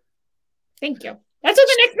answer. Thank you. That's what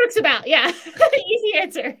the next book's about. Yeah. Easy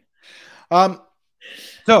answer.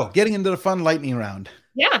 So getting into the fun lightning round.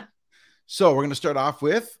 Yeah. So we're going to start off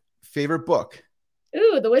with favorite book.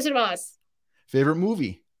 Ooh, The Wizard of Oz. Favorite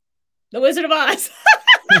movie. The Wizard of Oz.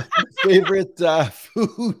 Favorite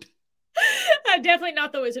food. Definitely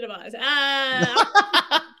not The Wizard of Oz.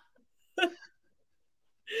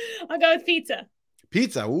 I'll go with pizza.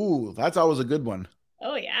 Pizza. Ooh, that's always a good one.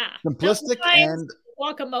 Oh yeah. Don't Simplistic mind and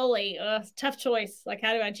guacamole. Tough choice. Like,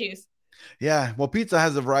 how do I choose? yeah, well, pizza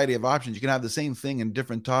has a variety of options. You can have the same thing in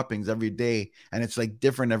different toppings every day, and it's like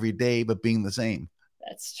different every day, but being the same.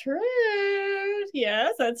 That's true.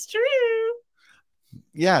 Yes, that's true.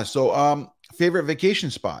 Yeah. So, favorite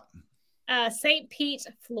vacation spot? St. Pete,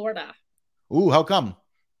 Florida. Ooh, how come?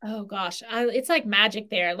 Oh gosh, it's like magic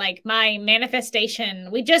there. Like my manifestation,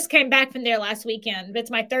 we just came back from there last weekend. It's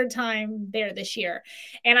my third time there this year.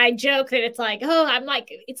 And I joke that it's like, oh, I'm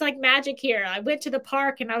like, it's like magic here. I went to the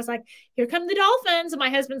park and I was like, here come the dolphins. And my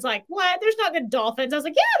husband's like, what? There's not good dolphins. I was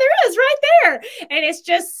like, yeah, there is right there. And it's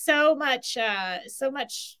just so much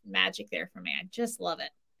magic there for me. I just love it.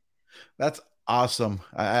 That's awesome.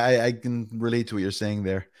 I can relate to what you're saying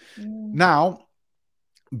there. Mm. Now,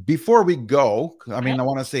 before we go, I Uh-huh. mean, I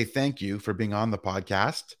want to say thank you for being on the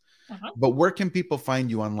podcast, Uh-huh. but where can people find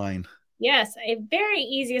you online? Yes, a very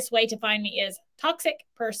easiest way to find me is Toxic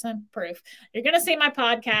Person Proof. You're going to see my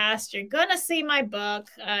podcast. You're going to see my book.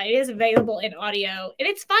 It is available in audio, and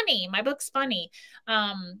it's funny. My book's funny.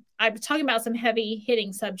 I'm talking about some heavy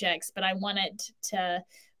hitting subjects, but I wanted to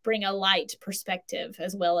bring a light perspective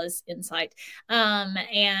as well as insight.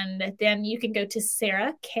 And then you can go to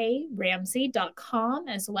sarahkramsey.com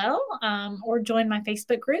as well, or join my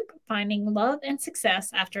Facebook group, Finding Love and Success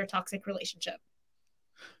After a Toxic Relationship.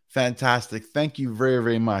 Fantastic. Thank you very,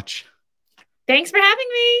 very much. Thanks for having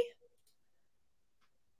me.